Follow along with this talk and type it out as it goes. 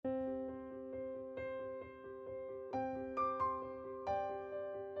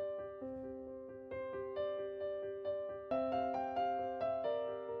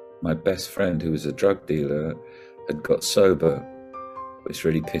my best friend, who was a drug dealer, had got sober, which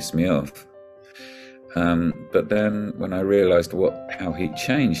really pissed me off. But then when I realised how he'd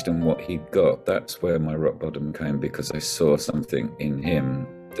changed and what he'd got, that's where my rock bottom came, because I saw something in him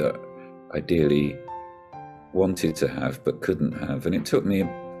that ideally wanted to have but couldn't have. And it took me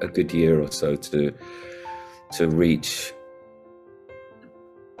a good year or so to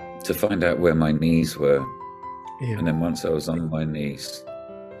find out where my knees were. Yeah. And then once I was on my knees,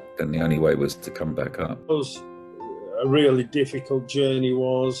 then the only way was to come back up. It was a really difficult journey,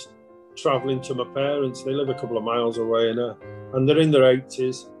 was travelling to my parents. They live a couple of miles away and they're in their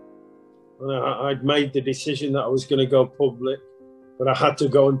 80s. And I'd made the decision that I was going to go public, but I had to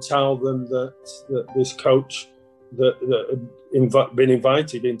go and tell them that this coach that had been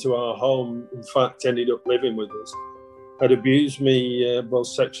invited into our home, in fact ended up living with us, had abused me both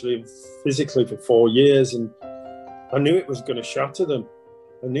sexually and physically for 4 years, and I knew it was going to shatter them.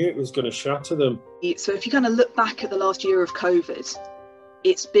 So if you kind of look back at the last year of COVID,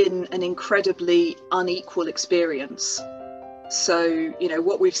 it's been an incredibly unequal experience. So,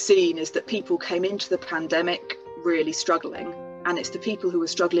 what we've seen is that people came into the pandemic really struggling, and it's the people who were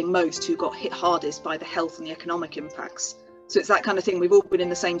struggling most who got hit hardest by the health and the economic impacts. So it's that kind of thing. We've all been in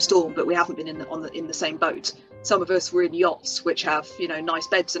the same storm, but we haven't been in the same boat. Some of us were in yachts, which have, nice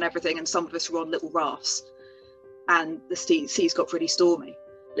beds and everything, and some of us were on little rafts, and the seas got pretty stormy.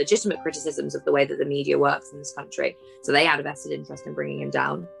 Legitimate criticisms of the way that the media works in this country. So they had a vested interest in bringing him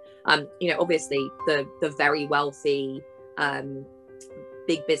down. Obviously the very wealthy,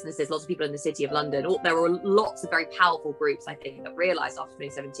 big businesses, lots of people in the city of London, there were lots of very powerful groups, I think, that realised after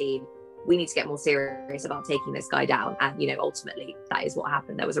 2017, we need to get more serious about taking this guy down. And, ultimately that is what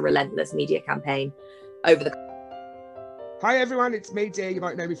happened. There was a relentless media campaign over the... Hi everyone, it's me, Dear. You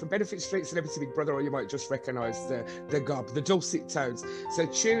might know me from Benefit Street, Celebrity Big Brother, or you might just recognise the gob, the dulcet tones. So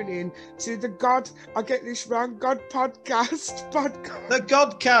tune in to the I get this wrong, God podcast. The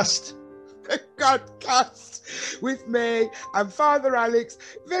Godcast. The Godcast with me and Father Alex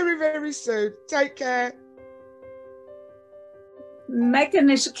very, very soon. Take care.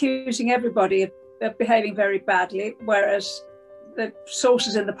 Meghan is accusing everybody of behaving very badly, whereas the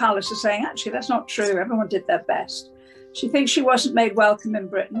sources in the palace are saying, actually, that's not true. Everyone did their best. She thinks she wasn't made welcome in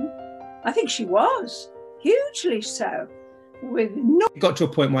Britain. I think she was, hugely so. It got to a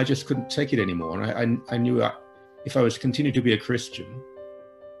point where I just couldn't take it anymore. And I knew that if I was to continue to be a Christian,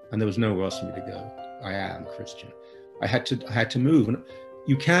 and there was nowhere else for me to go, I am Christian, I had to move. And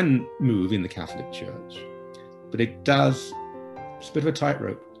you can move in the Catholic Church, but it's a bit of a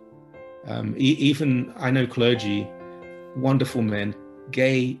tightrope. Even I know clergy, wonderful men,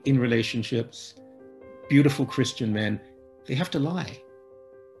 gay, in relationships, beautiful Christian men, they have to lie,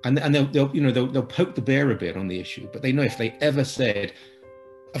 and they'll poke the bear a bit on the issue, but they know if they ever said,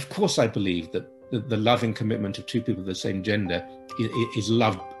 of course I believe that the loving commitment of two people of the same gender is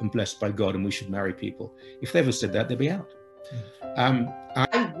loved and blessed by God, and we should marry people. If they ever said that, they'd be out.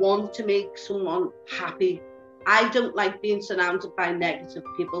 I want to make someone happy. I don't like being surrounded by negative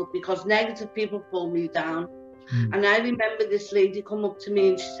people, because negative people pull me down. And I remember this lady come up to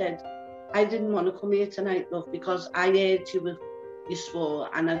me and she said, I didn't want to come here tonight, love, because I heard you swore,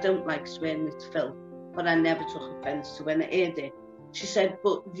 and I don't like swearing, it's filth, but I never took offence to when I heard it. She said,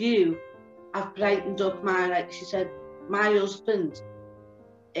 but you have brightened up my life. She said, my husband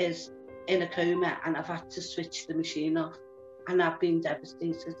is in a coma and I've had to switch the machine off, and I've been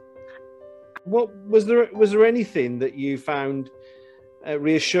devastated. What was there anything that you found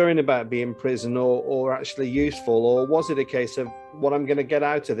reassuring about being in prison, or actually useful, or was it a case of, what I'm going to get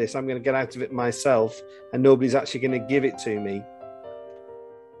out of this, I'm going to get out of it myself, and nobody's actually going to give it to me?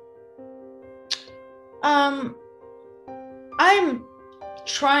 I'm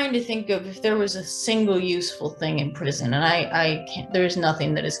trying to think of if there was a single useful thing in prison, and I can't. There's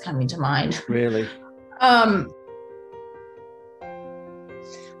nothing that is coming to mind. Really?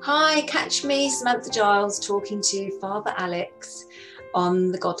 Hi, catch me, Samantha Giles, talking to Father Alex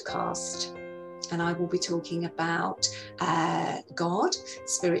on the Godcast, and I will be talking about God,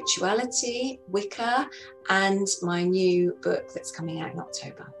 spirituality, Wicca, and my new book that's coming out in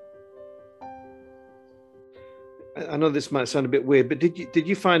October. I know this might sound a bit weird, but did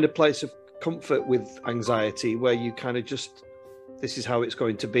you find a place of comfort with anxiety, where you kind of just, this is how it's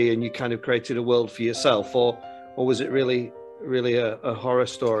going to be, and you kind of created a world for yourself, or was it really a horror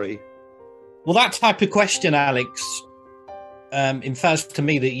story? Well, that type of question, Alex, infers to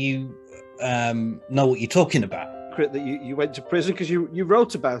me that you know what you're talking about. That you went to prison because you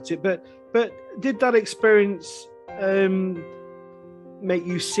wrote about it, but did that experience make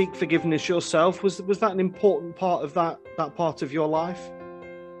you seek forgiveness yourself? Was that an important part of that part of your life?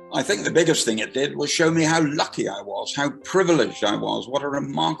 I think the biggest thing it did was show me how lucky I was, how privileged I was, what a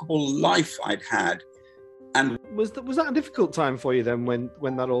remarkable life I'd had. And was that a difficult time for you then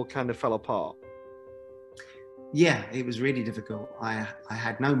when that all kind of fell apart? Yeah, it was really difficult. I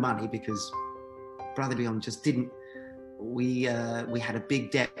had no money because Brother Beyond just didn't. We had a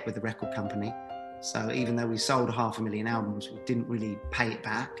big debt with the record company, so even though we sold 500,000 albums, we didn't really pay it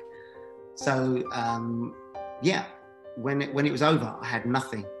back. So yeah, when it was over, I had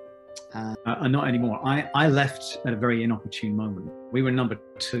nothing. Not anymore. I left at a very inopportune moment. We were number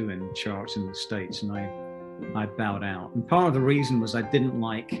 2 in charts in the States, and I bowed out. And part of the reason was I didn't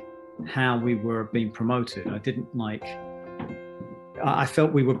like how we were being promoted. I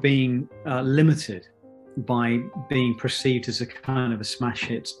felt we were being limited by being perceived as a kind of a smash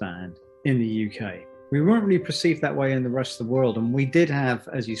hits band in the UK. We weren't really perceived that way in the rest of the world. And we did have,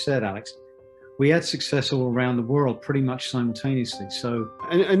 as you said, Alex, we had success all around the world pretty much simultaneously. So,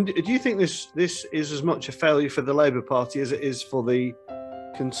 and do you think this is as much a failure for the Labour Party as it is for the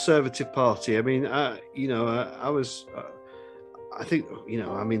Conservative Party? I mean, I think,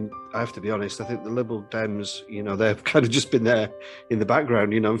 I mean, I have to be honest, I think the Liberal Dems, they've kind of just been there in the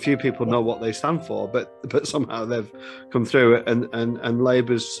background, and few people know what they stand for, but somehow they've come through it, and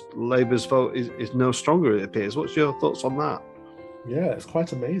Labour's vote is no stronger, it appears. What's your thoughts on that? Yeah, it's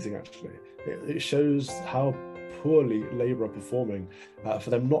quite amazing, actually. It shows how poorly Labour are performing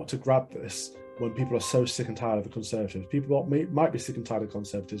for them not to grab this when people are so sick and tired of the Conservatives. People might be sick and tired of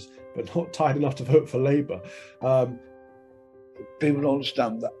Conservatives, but not tired enough to vote for Labour. People don't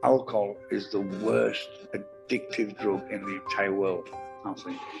understand that alcohol is the worst addictive drug in the entire world, I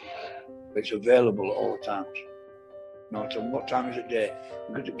think. It's available at all times. No matter what time is it day.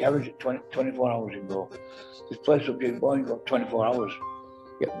 You go to the garage at 24 hours you go. This place will give you, you've got 24 hours.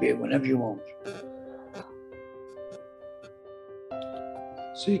 Get beer whenever you want.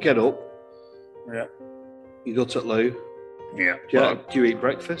 So you get up. Yeah. You go to loo. Yeah. Do you eat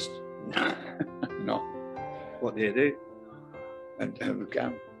breakfast? No. What do you do? And have a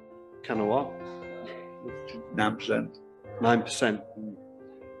can. Can of what? 9%. 9%.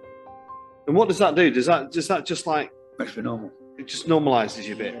 And what does that do? Does that just like makes me normal? It just normalises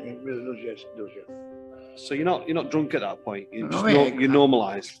you a bit. It really does, yes, it does, yeah. So you're not drunk at that point. You're No, you're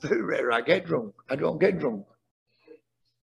normalised. I get drunk. I don't get drunk.